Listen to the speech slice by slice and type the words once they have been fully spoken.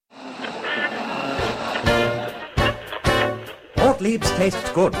Gottlieb's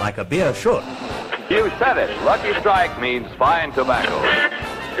tastes good like a beer should. You said it. Lucky Strike means fine tobacco.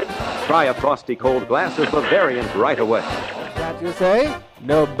 Try a frosty cold glass of Bavarian right away. That you say?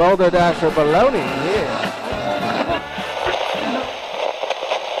 No Boulder Dash or baloney here.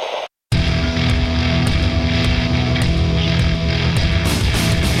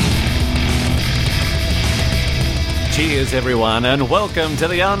 Cheers, everyone, and welcome to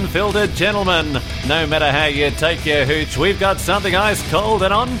The Unfiltered Gentleman. No matter how you take your hooch, we've got something ice cold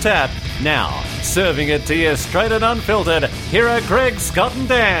and on tap. Now, serving it to you straight and unfiltered, here are Greg, Scott, and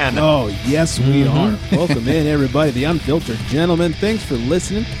Dan. Oh, yes, we are. Welcome in, everybody, The Unfiltered Gentleman. Thanks for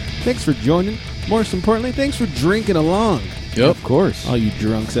listening. Thanks for joining. Most importantly, thanks for drinking along. Yep. Of course. All you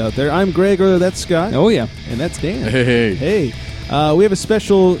drunks out there. I'm Greg, or that's Scott. Oh, yeah. And that's Dan. Hey. Hey. We have a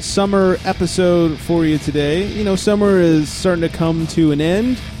special summer episode for you today. You know, summer is starting to come to an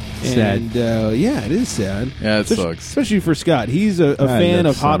end. Sad. And, yeah, it is sad. Yeah, it sucks. Especially for Scott. He's a fan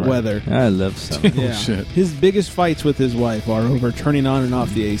of hot weather. I love summer. Yeah. Shit. His biggest fights with his wife are over turning on and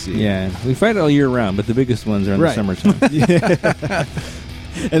off the AC. Yeah, we fight all year round, but the biggest ones are in the summertime. Yeah.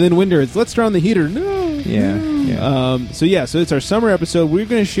 And then winter, it's let's turn on the heater. No. Yeah. So it's our summer episode. We're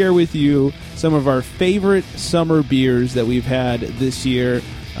going to share with you some of our favorite summer beers that we've had this year.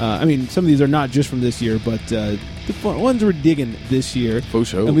 I mean, some of these are not just from this year, but the ones we're digging this year. For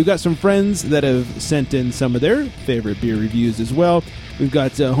sure. And we've got some friends that have sent in some of their favorite beer reviews as well. We've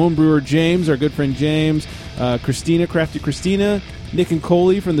got homebrewer James, our good friend James, Christina, Crafty Christina, Nick and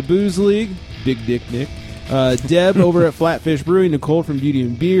Coley from the Booze League, Big Dick Nick, Deb over at Flatfish Brewing, Nicole from Beauty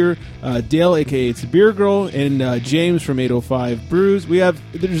and Beer, Dale, a.k.a. It's the Beer Girl, and James from 805 Brews.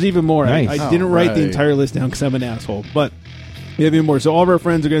 There's even more. Nice. I didn't write the entire list down because I'm an asshole, but we have even more. So all of our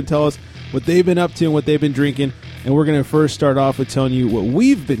friends are going to tell us what they've been up to and what they've been drinking, and we're going to first start off with telling you what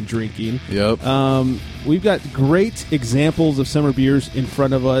we've been drinking. Yep. We've got great examples of summer beers in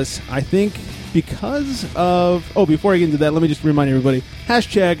front of us. I think because of... Oh, before I get into that, let me just remind everybody,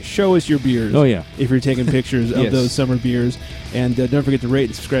 hashtag show us your beers. Oh, yeah. If you're taking pictures of Yes. those summer beers. And don't forget to rate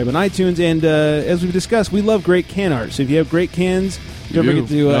and subscribe on iTunes. And as we've discussed, we love great can art. So if you have great cans, don't forget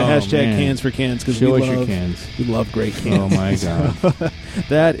to hashtag man. cans for cans. Because Show we us your love, cans. we love great cans. Oh, my God.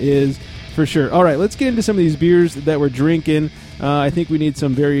 That is for sure. All right, let's get into some of these beers that we're drinking. I think we need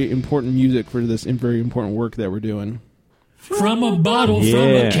some very important music for this and very important work that we're doing. From a bottle, from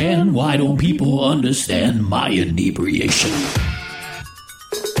a can, why don't people understand my inebriation?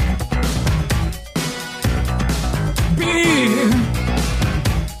 Beer!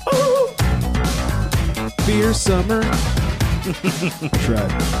 Oh. Beer summer. Try.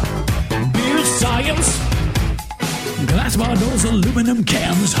 Beer science! Glass bottles, aluminum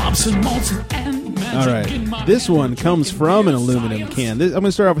cans, hops and malts, and magic. All in my right, this hand. one comes from an aluminum can. I'm going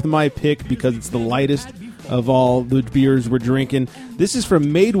to start off with my pick because it's the lightest of all the beers we're drinking. This is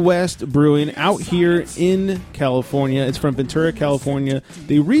from Made West Brewing out here in California. It's from Ventura, California.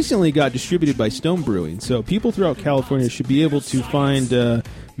 They recently got distributed by Stone Brewing, so people throughout California should be able to find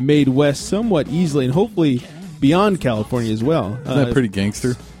Made West somewhat easily and hopefully beyond California as well. Isn't that pretty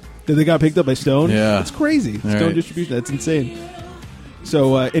gangster? That they got picked up by Stone? Yeah. That's crazy. All Stone right. distribution, that's insane.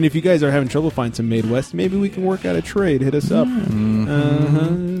 So, and if you guys are having trouble finding some Made West, maybe we can work out a trade. Hit us up.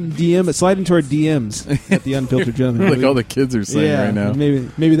 DM, slide into our DMs at The Unfiltered Gentleman. Like all the kids are saying right now.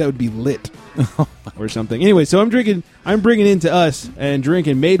 Maybe that would be lit or something. Anyway, so I'm bringing into us and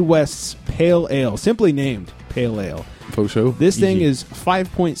drinking Made West's Pale Ale, simply named Pale Ale. Faux-show. This thing is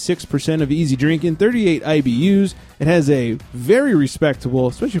 5.6% of easy drinking, 38 IBUs. It has a very respectable,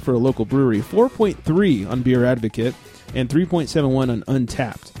 especially for a local brewery, 4.3 on Beer Advocate and 3.71 on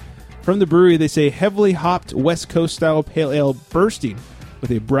Untapped. From the brewery, they say heavily hopped West Coast style pale ale bursting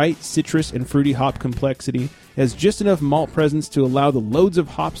with a bright citrus and fruity hop complexity. It has just enough malt presence to allow the loads of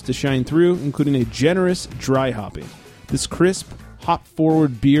hops to shine through, including a generous dry hopping. This crisp,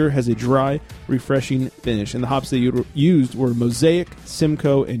 hop-forward beer has a dry, refreshing finish, and the hops they used were Mosaic,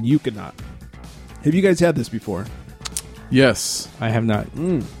 Simcoe, and Yukonot. Have you guys had this before? Yes. I have not.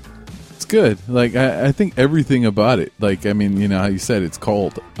 It's good. Like, I think everything about it. Like, I mean, you know how you said it's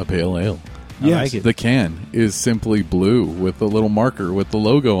called a pale ale. Yes. I like it. The can is simply blue with a little marker with the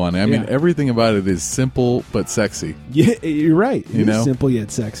logo on it. I mean, everything about it is simple but sexy. Yeah, you're right. You know? Simple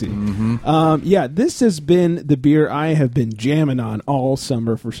yet sexy. Yeah, this has been the beer I have been jamming on all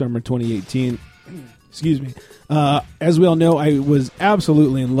summer for summer 2018. Excuse me. As we all know, I was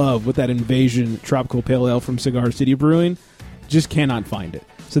absolutely in love with that Invasion Tropical Pale Ale from Cigar City Brewing. Just cannot find it.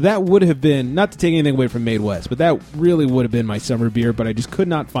 So that would have been, not to take anything away from Made West, but that really would have been my summer beer, but I just could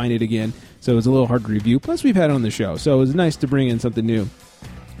not find it again. So it was a little hard to review. Plus, we've had it on the show, so it was nice to bring in something new.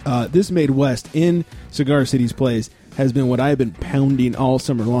 This Made West in Cigar City's place, has been what I've been pounding all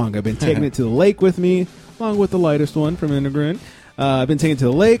summer long. I've been taking it to the lake with me, along with the lightest one from Integrin. I've been taking it to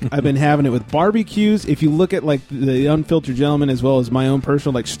the lake. I've been having it with barbecues. If you look at like the Unfiltered Gentleman as well as my own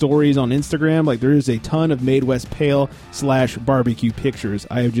personal like stories on Instagram, like there is a ton of Made West Pale / barbecue pictures.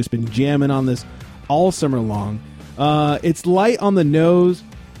 I have just been jamming on this all summer long. It's light on the nose.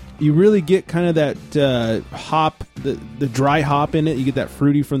 You really get kind of that hop, the dry hop in it. You get that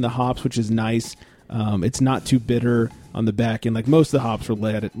fruity from the hops, which is nice. It's not too bitter on the back end. Like most of the hops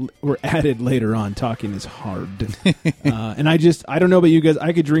were added later on. Talking is hard. And I don't know about you guys.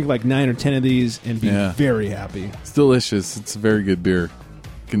 I could drink like 9 or 10 of these and be very happy. It's delicious. It's a very good beer.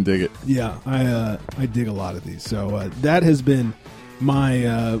 Can dig it. Yeah, I dig a lot of these. So that has been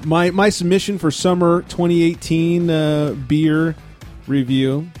my submission for summer 2018 beer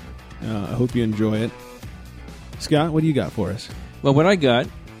review. I hope you enjoy it. Scott, what do you got for us? Well, what I got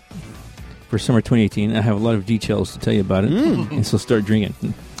for summer 2018, I have a lot of details to tell you about it, and so start drinking.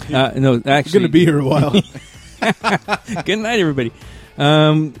 No, actually, It's going to be here a while. Good night, everybody.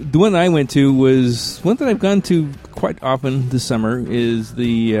 The one that I went to was one that I've gone to quite often this summer is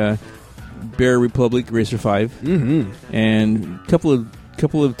the Bear Republic Racer 5, and a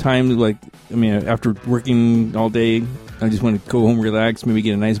couple of times, like after working all day, I just want to go home, relax, maybe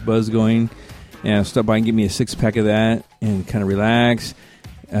get a nice buzz going, and I'll stop by and get me a 6-pack of that and kind of relax.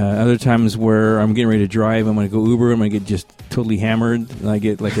 Other times where I'm getting ready to drive, I'm going to go Uber. I'm going to get just totally hammered. And I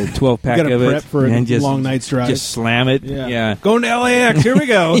get like a 12-pack of it. Prep for and a long night's drive. Just slam it. Yeah. Going to LAX. Here we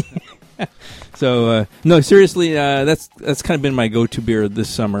go. So no, seriously, that's kind of been my go-to beer this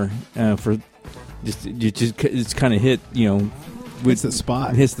summer. For just it's kind of hit. Hits the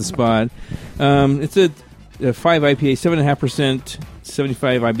spot. Hits the spot. It's a 5 IPA, 7.5%,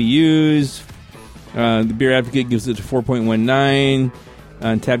 75 IBUs. The Beer Advocate gives it a 4.19.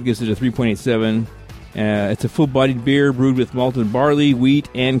 Tap gives it a 3.87. It's a full-bodied beer brewed with malted barley, wheat,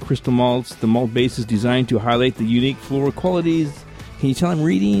 and crystal malts. The malt base is designed to highlight the unique floral qualities. Can you tell I'm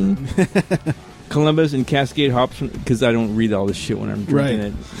reading? Columbus and Cascade hops, because I don't read all this shit when I'm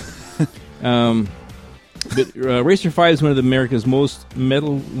drinking it. But Racer 5 is one of America's most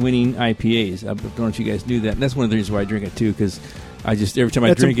medal-winning IPAs. I don't know if you guys knew that. And that's one of the reasons why I drink it, too, because I just every time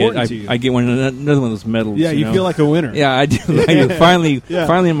I drink it, I get another one of those medals. Yeah, you feel like a winner. Yeah, I do. Finally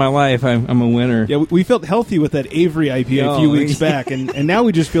in my life, I'm a winner. Yeah, we felt healthy with that Avery IPA a few weeks back, and now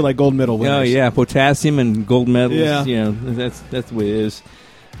we just feel like gold medal winners. Oh yeah, potassium and gold medals. Yeah, that's the way it is.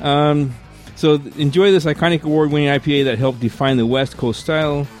 So enjoy this iconic award-winning IPA that helped define the West Coast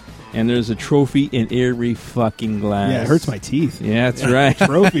style. And there's a trophy in every fucking glass. Yeah, it hurts my teeth. Yeah, that's right.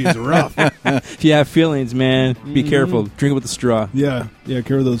 Trophy's rough. If you have feelings, man, be careful. Drink it with a straw. Yeah,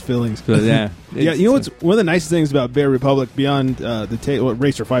 carry those feelings. So, yeah. Yeah, you know what's one of the nice things about Bear Republic beyond the taste,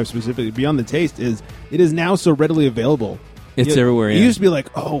 Racer 5 specifically, beyond the taste, is it is now so readily available. It's everywhere, It used to be like,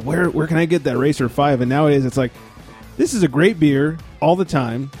 oh, where can I get that Racer 5? And nowadays it's like, this is a great beer all the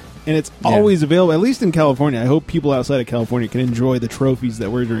time. And it's always available, at least in California. I hope people outside of California can enjoy the trophies that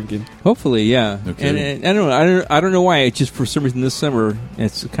we're drinking. Hopefully, yeah. Okay. And I don't know why. It's just for some reason this summer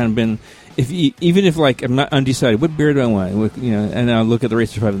it's kind of been. Even if like I'm not undecided, what beer do I want? And I'll look at the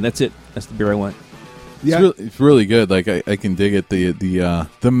Racer 5, and that's it. That's the beer I want. Yeah, it's really good. Like I can dig it. The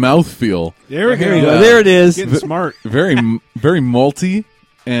mouthfeel. There we go. There it is. Getting smart. Very very malty.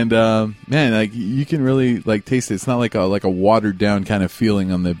 And man, like you can really like taste it. It's not like a watered down kind of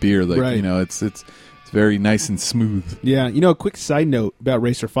feeling on the beer. Like right. It's very nice and smooth. Yeah, a quick side note about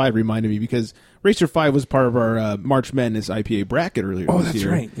Racer 5 reminded me because Racer 5 was part of our March Madness IPA bracket earlier this that's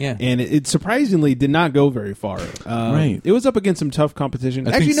year. right, yeah. And it surprisingly did not go very far. Right. It was up against some tough competition.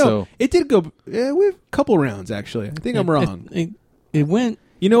 I Actually, think no, so. it did go we have a couple rounds, actually. I think I'm wrong. It went.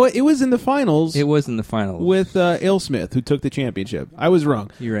 You know what? It was in the finals. It was in the finals with AleSmith, who took the championship. I was wrong.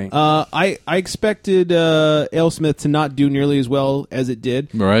 You're right. I expected AleSmith to not do nearly as well as it did.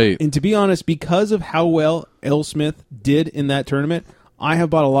 Right. And to be honest, because of how well AleSmith did in that tournament, I have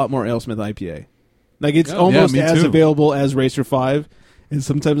bought a lot more AleSmith IPA. Like it's almost me as too. available as Racer 5. And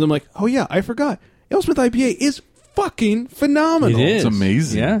sometimes I'm like, oh yeah, I forgot. AleSmith IPA is fucking phenomenal. It is. It's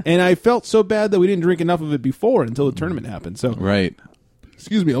amazing. Yeah. And I felt so bad that we didn't drink enough of it before until the tournament happened. So Right.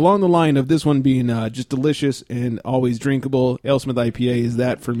 excuse me, along the line of this one being just delicious and always drinkable, AleSmith IPA is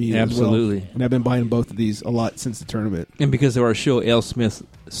that for me Absolutely. as well. And I've been buying both of these a lot since the tournament. And because of our show, AleSmith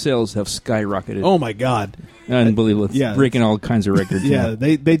sales have skyrocketed. Oh my God. Unbelievable. It's Yeah. breaking all kinds of records. Yeah,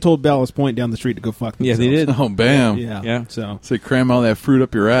 they told Ballast Point down the street to go fuck Yeah, themselves. they did. Oh, bam. Yeah. So So cram all that fruit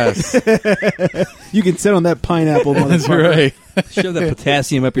up your ass. you can sit on that pineapple. That's motherfucker. right. Shove that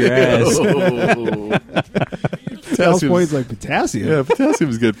potassium up your ass. Ballast Potassium's- Point's like potassium. Yeah,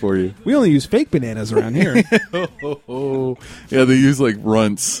 potassium's good for you. We only use fake bananas around here. Yeah, they use like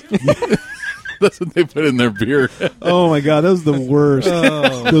runts. That's what they put in their beer. Oh my God, that was the worst.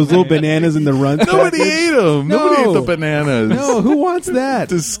 Those little bananas in the runt. Nobody package. ate them. No. Nobody ate the bananas. No, who wants that?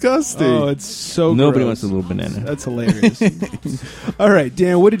 Disgusting. Oh, it's so Nobody gross. wants a little banana. That's hilarious. All right,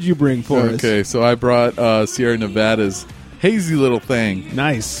 Dan, what did you bring for us? Okay, so I brought Sierra Nevada's hazy little thing.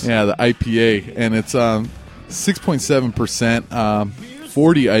 Nice. Yeah, the IPA, and it's 6.7%,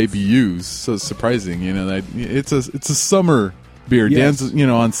 40 IBUs. So it's surprising, that it's a summer beer. Yes. Dan's,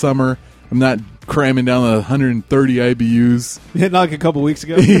 on summer. I'm not cramming down the 130 IBUs. Not like a couple weeks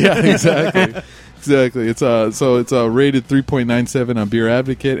ago. Yeah, exactly. Exactly. It's rated 3.97 on Beer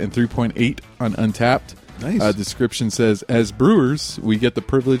Advocate and 3.8 on Untapped. Nice. Description says, as brewers, we get the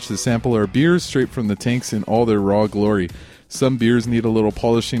privilege to sample our beers straight from the tanks in all their raw glory. Some beers need a little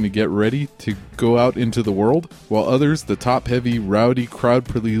polishing to get ready to go out into the world, while others, the top-heavy, rowdy crowd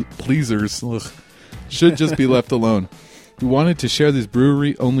pleasers, should just be left alone. We wanted to share this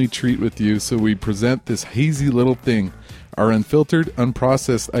brewery-only treat with you, so we present this hazy little thing, our unfiltered,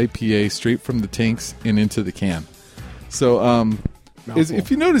 unprocessed IPA straight from the tanks and into the can. So, if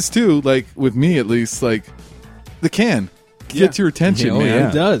you notice too, like with me at least, like the can gets your attention, Yeah, oh, man. yeah.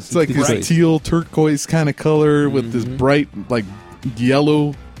 It does. It's like It's this bright. teal turquoise kind of color with this bright, like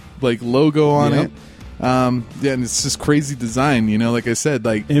yellow, like logo on Yep. it. And it's just crazy design. Like I said,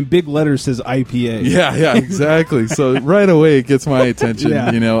 like. In big letters says IPA. Yeah, exactly. So right away it gets my attention, Yeah.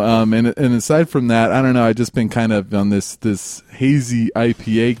 And aside from that, I don't know. I've just been kind of on this hazy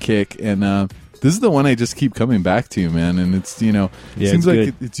IPA kick, and this is the one I just keep coming back to, man. And it's seems it's like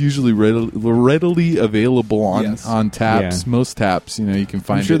good. it's usually readily available on Yes. on taps, Yeah. most taps. You can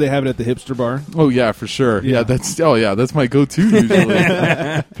find. I'm sure it. they have it at the hipster bar. Oh yeah, for sure. Yeah. That's my go-to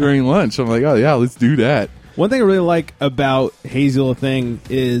usually during lunch. I'm like, oh yeah, let's do that. One thing I really like about Hazy Little Thing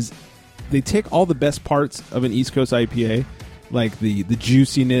is they take all the best parts of an East Coast IPA, like the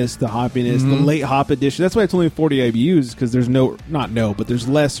juiciness, the hoppiness, the late hop addition. That's why it's only 40 IBUs, because there's but there's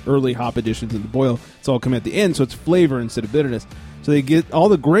less early hop additions in the boil. It's all come at the end, so it's flavor instead of bitterness. So they get all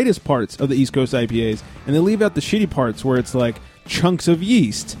the greatest parts of the East Coast IPAs, and they leave out the shitty parts where it's like chunks of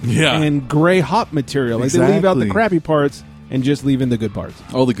yeast and gray hop material. Like they leave out the Exactly. crappy parts and just leave in the good parts.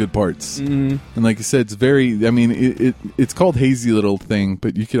 All the good parts. And like you said, it's very, it's called Hazy Little Thing,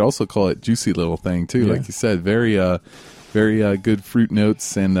 but you could also call it Juicy Little Thing too. Yeah. Like you said, very good fruit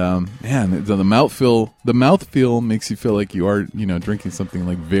notes, and man, the mouthfeel makes you feel like you are, drinking something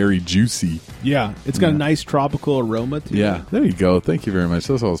like very juicy. Yeah, it's got a nice tropical aroma to Yeah, it. there you go. Thank you very much.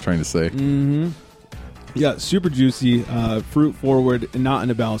 That's what I was trying to say. Yeah, super juicy, fruit forward, and not in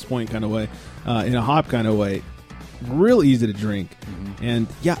a Ballast Point kind of way, in a hop kind of way. Real easy to drink, and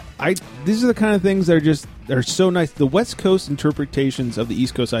yeah, these are the kind of things that are so nice. The West Coast interpretations of the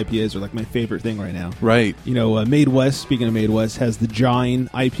East Coast IPAs are like my favorite thing right now. Right. Made West. Speaking of Made West, has the Gine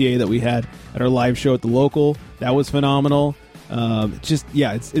IPA that we had at our live show at the local. That was phenomenal.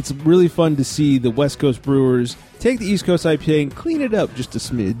 It's really fun to see the West Coast brewers take the East Coast IPA and clean it up just a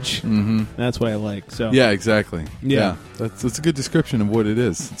smidge. Mm-hmm. That's what I like. So Yeah, exactly. Yeah. That's a good description of what it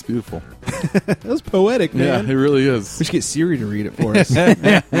is. It's beautiful. that was poetic, man. Yeah, it really is. We should get Siri to read it for us.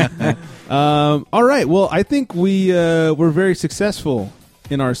 All right. Well, I think we're very successful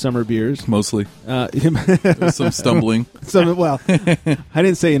in our summer beers. Mostly. Some, Some stumbling. I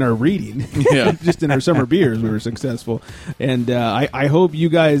didn't say in our reading. Yeah. Just in our summer beers, we were successful. And I hope you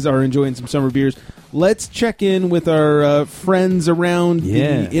guys are enjoying some summer beers. Let's check in with our friends around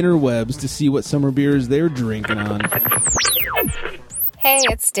the interwebs to see what summer beers they're drinking on. Hey,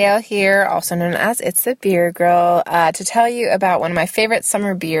 it's Dale here, also known as It's the Beer Girl, to tell you about one of my favorite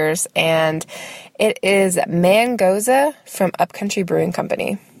summer beers, and it is Mangoza from Upcountry Brewing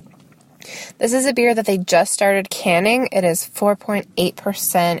Company. This is a beer that they just started canning. It is 4.8%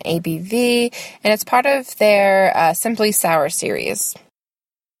 ABV, and it's part of their Simply Sour series.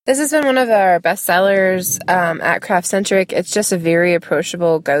 This has been one of our best sellers at Craft Centric. It's just a very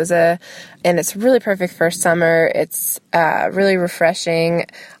approachable goza, and it's really perfect for summer. It's really refreshing.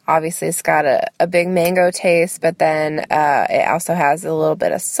 Obviously, it's got a big mango taste, but then it also has a little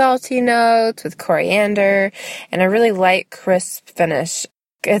bit of salty notes with coriander and a really light, crisp finish.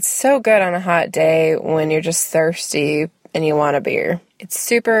 It's so good on a hot day when you're just thirsty and you want a beer. It's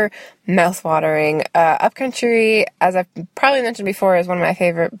super mouthwatering. Upcountry, as I've probably mentioned before, is one of my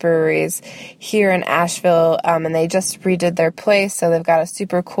favorite breweries here in Asheville, and they just redid their place, so they've got a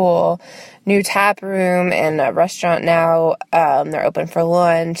super cool new tap room and a restaurant now. They're open for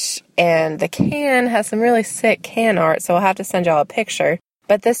lunch, and the can has some really sick can art, so I'll have to send y'all a picture.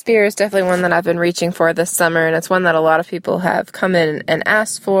 But this beer is definitely one that I've been reaching for this summer, and it's one that a lot of people have come in and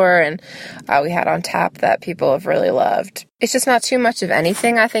asked for, and we had on tap that people have really loved. It's just not too much of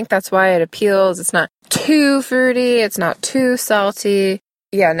anything. I think that's why it appeals. It's not too fruity. It's not too salty.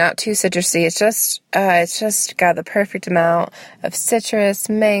 Yeah, not too citrusy. It's just got the perfect amount of citrus,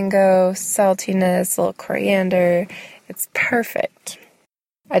 mango, saltiness, a little coriander. It's perfect.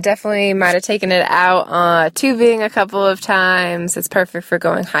 I definitely might have taken it out tubing a couple of times. It's perfect for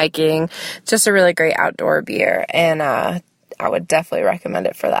going hiking. Just a really great outdoor beer, and I would definitely recommend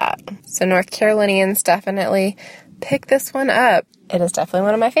it for that. So North Carolinians, definitely pick this one up. It is definitely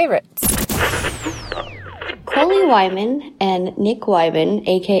one of my favorites. Crowley Wyman and Nick Wyman,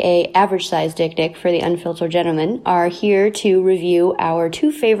 aka Average Size Dick Dick for the Unfiltered Gentleman, are here to review our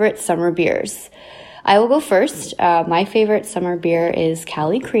 2 favorite summer beers. I will go first. My favorite summer beer is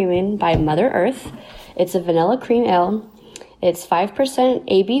Cali Creamin' by Mother Earth. It's a vanilla cream ale. It's 5%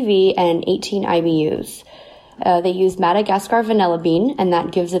 ABV and 18 IBUs. They use Madagascar vanilla bean, and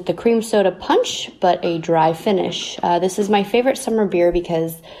that gives it the cream soda punch, but a dry finish. This is my favorite summer beer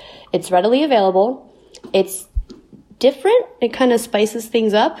because it's readily available. It's different. It kind of spices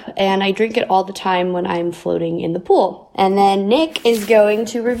things up, and I drink it all the time when I'm floating in the pool. And then Nick is going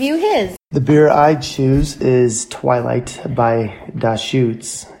to review his. The beer I choose is Twilight by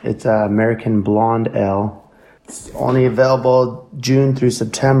Deschutes. It's an American blonde ale. It's only available June through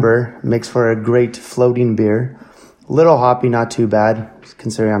September. Makes for a great floating beer. Little hoppy, not too bad,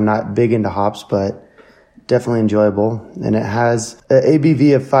 considering I'm not big into hops, but definitely enjoyable. And it has an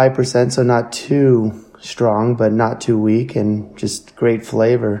ABV of 5%, so not too strong, but not too weak, and just great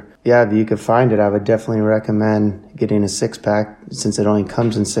flavor. Yeah, if you could find it, I would definitely recommend getting a 6-pack, since it only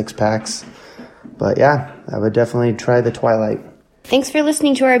comes in 6-packs. But yeah, I would definitely try the Twilight. Thanks for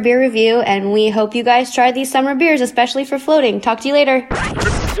listening to our beer review, and we hope you guys try these summer beers, especially for floating. Talk to you later.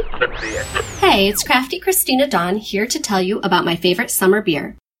 Hey, it's Crafty Christina Dawn here to tell you about my favorite summer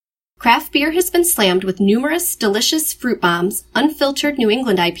beer. Craft beer has been slammed with numerous delicious fruit bombs, unfiltered New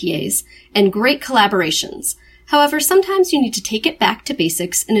England IPAs, and great collaborations. However, sometimes you need to take it back to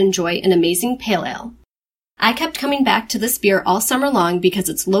basics and enjoy an amazing pale ale. I kept coming back to this beer all summer long because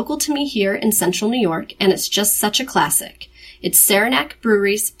it's local to me here in central New York, and it's just such a classic. It's Saranac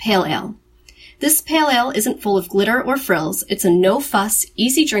Brewery's Pale Ale. This pale ale isn't full of glitter or frills. It's a no-fuss,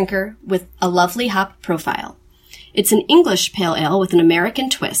 easy drinker with a lovely hop profile. It's an English pale ale with an American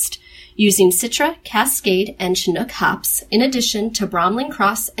twist, using Citra, Cascade, and Chinook hops, in addition to Bromley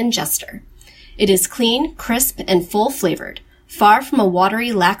Cross and Jester. It is clean, crisp, and full-flavored, far from a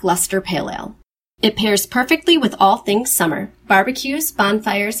watery, lackluster pale ale. It pairs perfectly with all things summer, barbecues,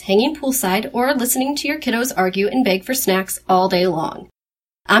 bonfires, hanging poolside, or listening to your kiddos argue and beg for snacks all day long.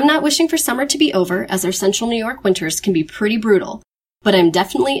 I'm not wishing for summer to be over, as our central New York winters can be pretty brutal, but I'm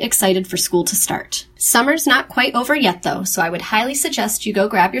definitely excited for school to start. Summer's not quite over yet, though, so I would highly suggest you go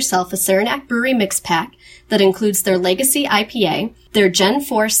grab yourself a Saranac Brewery mix pack that includes their Legacy IPA, their Gen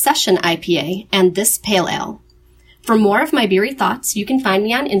 4 Session IPA, and this Pale Ale. For more of my beery thoughts, you can find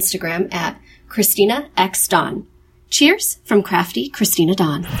me on Instagram at Christina X Dawn. Cheers from Crafty Christina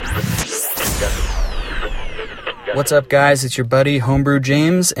Dawn. What's up, guys? It's your buddy Homebrew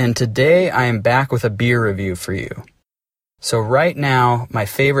James, and today I am back with a beer review for you. So right now, my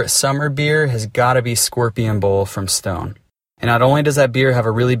favorite summer beer has got to be Scorpion Bowl from Stone. And not only does that beer have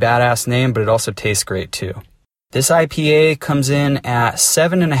a really badass name, but it also tastes great too. This IPA comes in at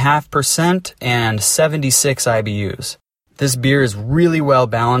 7.5% and 76 IBUs. This beer is really well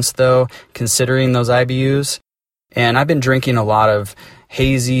balanced though, considering those IBUs. And I've been drinking a lot of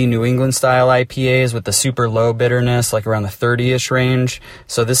hazy New England style IPAs with the super low bitterness, like around the 30-ish range.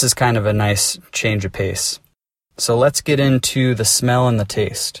 So this is kind of a nice change of pace. So let's get into the smell and the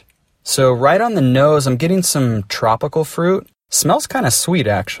taste. So right on the nose, I'm getting some tropical fruit. Smells kind of sweet,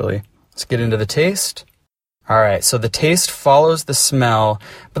 actually. Let's get into the taste. All right, so the taste follows the smell,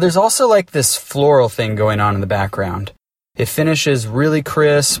 but there's also like this floral thing going on in the background. It finishes really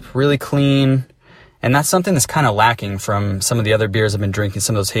crisp, really clean, and that's something that's kind of lacking from some of the other beers I've been drinking,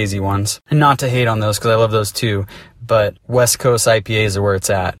 some of those hazy ones. And not to hate on those, because I love those too, but West Coast IPAs are where it's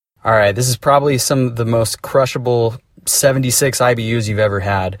at. All right, this is probably some of the most crushable 76 IBUs you've ever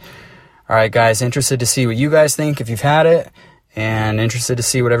had. All right, guys, interested to see what you guys think if you've had it, and interested to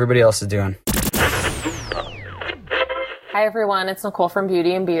see what everybody else is doing. Hi everyone, it's Nicole from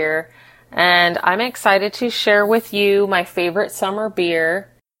Beauty and Beer, and I'm excited to share with you my favorite summer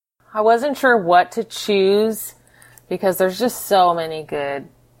beer. I wasn't sure what to choose because there's just so many good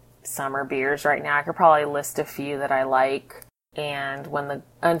summer beers right now. I could probably list a few that I like. And when the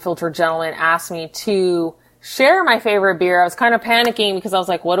Unfiltered Gentleman asked me to share my favorite beer, I was kind of panicking because I was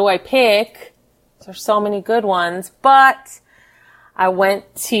like, what do I pick? There's so many good ones. But I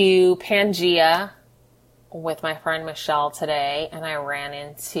went to Pangea with my friend Michelle today, and I ran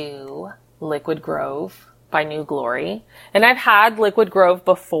into Liquid Grove by New Glory. And I've had Liquid Grove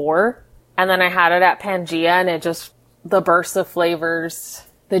before, and then I had it at Pangea, and it just, the burst of flavors,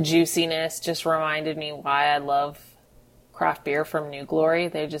 the juiciness just reminded me why I love craft beer from New Glory.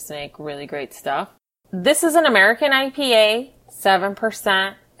 They just make really great stuff. This is an American IPA,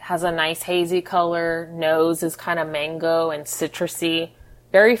 7%, has a nice hazy color, nose is kind of mango and citrusy,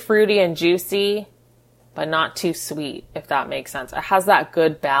 very fruity and juicy, but not too sweet, if that makes sense. It has that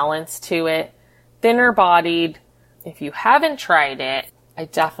good balance to it. Thinner bodied. If you haven't tried it, I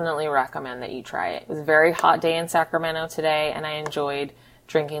definitely recommend that you try it. It was a very hot day in Sacramento today, and I enjoyed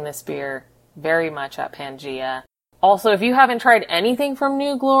drinking this beer very much at Pangea. Also, if you haven't tried anything from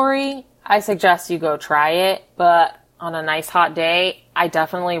New Glory, I suggest you go try it, but on a nice hot day, I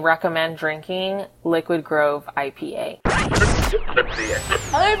definitely recommend drinking Liquid Grove IPA.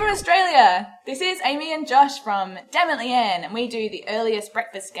 Hello from Australia! This is Amy and Josh from Damn It Leanne, and we do the Earliest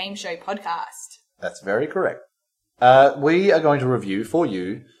Breakfast Game Show podcast. That's very correct. We are going to review for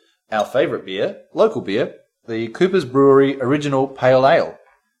you our favourite beer, local beer, the Cooper's Brewery Original Pale Ale.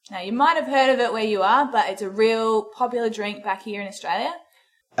 Now, you might have heard of it where you are, but it's a real popular drink back here in Australia.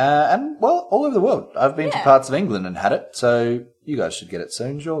 And, well, all over the world. I've been to parts of England and had it, so you guys should get it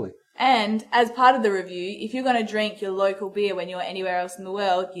soon, surely. And as part of the review, if you're going to drink your local beer when you're anywhere else in the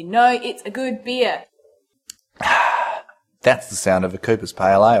world, you know it's a good beer. That's the sound of a Cooper's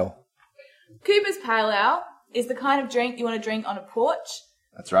Pale Ale. Cooper's Pale Ale is the kind of drink you want to drink on a porch.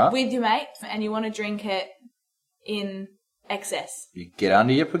 That's right. With your mate, and you want to drink it in excess. You get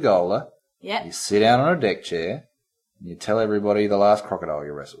under your pergola, Yep. you sit down on a deck chair, and you tell everybody the last crocodile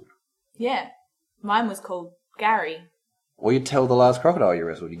you wrestled. Yeah. Mine was called Gary. Or you tell the last crocodile you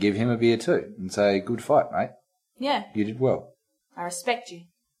wrestled. You give him a beer too and say, good fight, mate. Yeah. You did well. I respect you.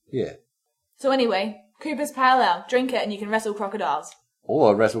 Yeah. So anyway, Cooper's Pale Ale. Drink it and you can wrestle crocodiles.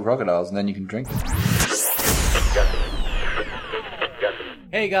 Or wrestle crocodiles and then you can drink them.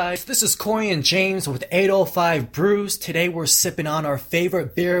 Hey guys, this is Corey and James with 805 Brews. Today we're sipping on our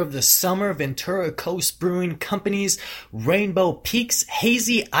favorite beer of the summer, Ventura Coast Brewing Company's Rainbow Peaks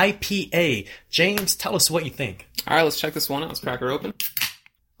Hazy IPA. James, tell us what you think. All right, let's check this one out. Let's crack her open.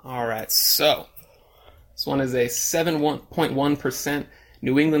 All right, so this one is a 7.1%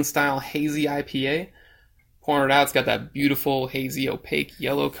 New England style hazy IPA. Pouring it out, it's got that beautiful hazy opaque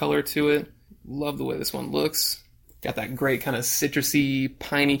yellow color to it. Love the way this one looks. Got that great kind of citrusy,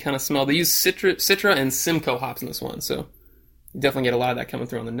 piney kind of smell. They use Citra and Simcoe hops in this one, so you definitely get a lot of that coming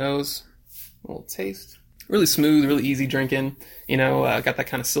through on the nose. A little taste. Really smooth, really easy drinking. You know, got that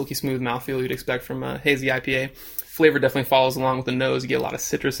kind of silky smooth mouthfeel you'd expect from a hazy IPA. Flavor definitely follows along with the nose. You get a lot of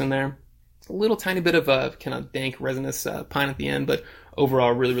citrus in there. A little tiny bit of a kind of dank, resinous pine at the end, but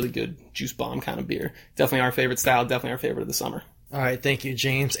overall really, really good juice bomb kind of beer. Definitely our favorite style, definitely our favorite of the summer. All right, thank you,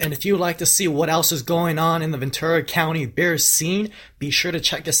 James. And if you'd like to see what else is going on in the Ventura County beer scene, be sure to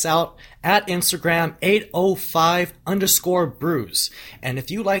check us out at Instagram 805_brews. And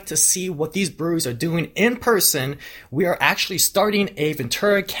if you'd like to see what these breweries are doing in person, we are actually starting a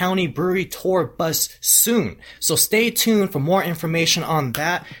Ventura County brewery tour bus soon. So stay tuned for more information on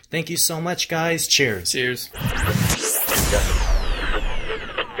that. Thank you so much, guys. Cheers. Cheers.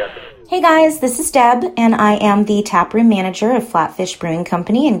 Hey guys, this is Deb, and I am the taproom manager of Flatfish Brewing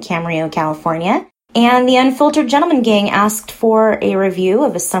Company in Camarillo, California. And the Unfiltered Gentleman Gang asked for a review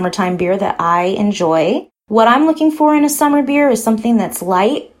of a summertime beer that I enjoy. What I'm looking for in a summer beer is something that's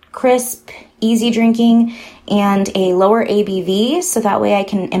light, crisp, easy drinking, and a lower ABV, so that way I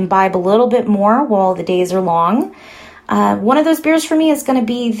can imbibe a little bit more while the days are long. One of those beers for me is going to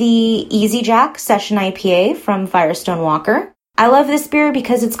be the Easy Jack Session IPA from Firestone Walker. I love this beer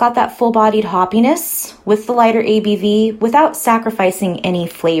because it's got that full-bodied hoppiness with the lighter ABV without sacrificing any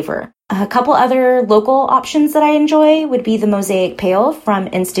flavor. A couple other local options that I enjoy would be the Mosaic Pale from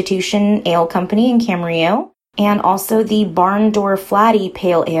Institution Ale Company in Camarillo, and also the Barn Door Flatty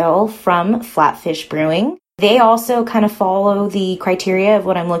Pale Ale from Flatfish Brewing. They also kind of follow the criteria of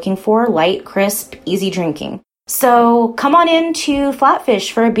what I'm looking for: light, crisp, easy drinking. So come on in to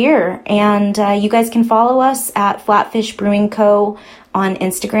Flatfish for a beer, and you guys can follow us at Flatfish Brewing Co. on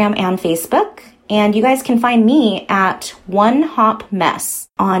Instagram and Facebook. And you guys can find me at One Hop Mess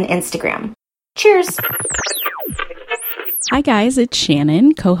on Instagram. Cheers! Hi guys, it's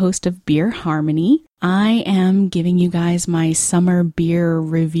Shannon, co-host of Beer Harmony. I am giving you guys my summer beer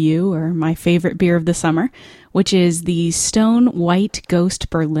review, or my favorite beer of the summer, which is the Stone White Ghost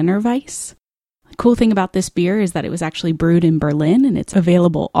Berliner Weiss. The cool thing about this beer is that it was actually brewed in Berlin and it's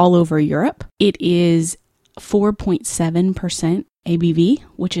available all over Europe. It is 4.7% ABV,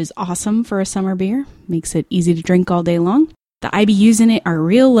 which is awesome for a summer beer. Makes it easy to drink all day long. The IBUs in it are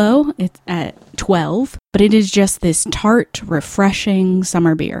real low. It's at 12, but it is just this tart, refreshing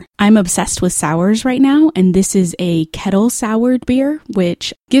summer beer. I'm obsessed with sours right now, and this is a kettle soured beer,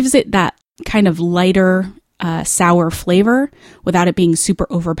 which gives it that kind of lighter, sour flavor without it being super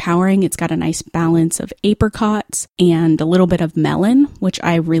overpowering. It's got a nice balance of apricots and a little bit of melon, which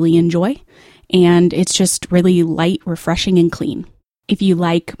I really enjoy. And it's just really light, refreshing, and clean. If you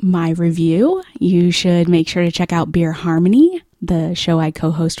like my review, you should make sure to check out Beer Harmony, the show I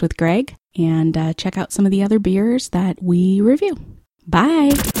co-host with Greg, and check out some of the other beers that we review.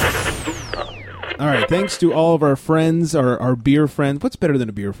 Bye! All right, thanks to all of our friends, our beer friends. What's better than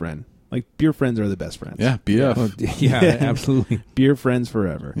a beer friend? Like, beer friends are the best friends. Yeah, BF. Oh, yeah, absolutely. Beer friends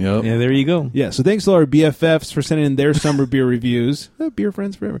forever. Yep. Yeah, there you go. Yeah, so thanks to all our BFFs for sending in their summer beer reviews. Beer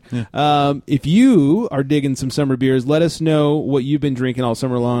friends forever. Yeah. If you are digging some summer beers, let us know what you've been drinking all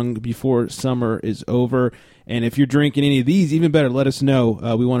summer long before summer is over. And if you're drinking any of these, even better, let us know.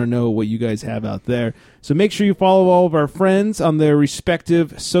 We want to know what you guys have out there. So make sure you follow all of our friends on their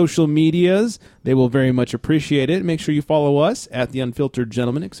respective social medias. They will very much appreciate it. Make sure you follow us at The Unfiltered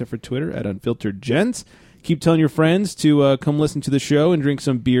Gentleman, except for Twitter, at Unfiltered Gents. Keep telling your friends to come listen to the show and drink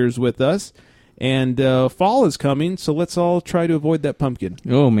some beers with us. And fall is coming, so let's all try to avoid that pumpkin.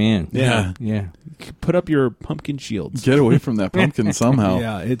 Oh, man. Yeah. Yeah. Put up your pumpkin shields. Get away from that pumpkin somehow.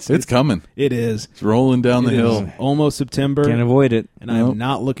 Yeah, it's coming. It is. It's rolling down the hill. Almost September. Can't avoid it. And I'm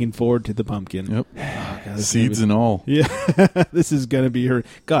not looking forward to the pumpkin. Yep. Oh, God, seeds and all. Yeah. This is going to be her.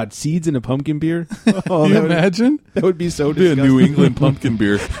 God, seeds in a pumpkin beer? Oh, Can you imagine? That would be so It'd be disgusting. a New England pumpkin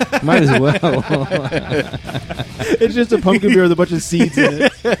beer. Might as well. It's just a pumpkin beer with a bunch of seeds in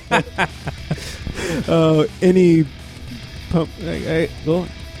it. Any pump... well,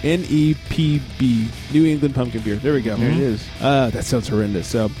 NEPB, New England Pumpkin Beer. There we go. There it is. That sounds horrendous.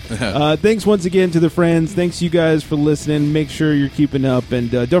 So, thanks once again to the friends. Thanks you guys for listening. Make sure you're keeping up. And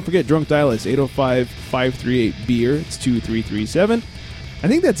don't forget, Drunk Dial is 805-538-BEER. It's 2337. I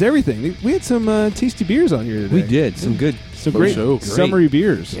think that's everything. We had some tasty beers on here today. We did. Some good. Some great summery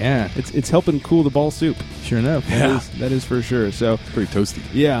beers. Yeah. It's helping cool the ball soup. Sure enough. That is for sure. So it's pretty toasty.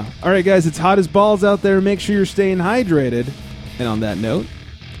 Yeah. All right, guys. It's hot as balls out there. Make sure you're staying hydrated. And on that note,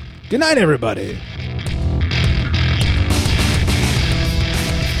 good night, everybody.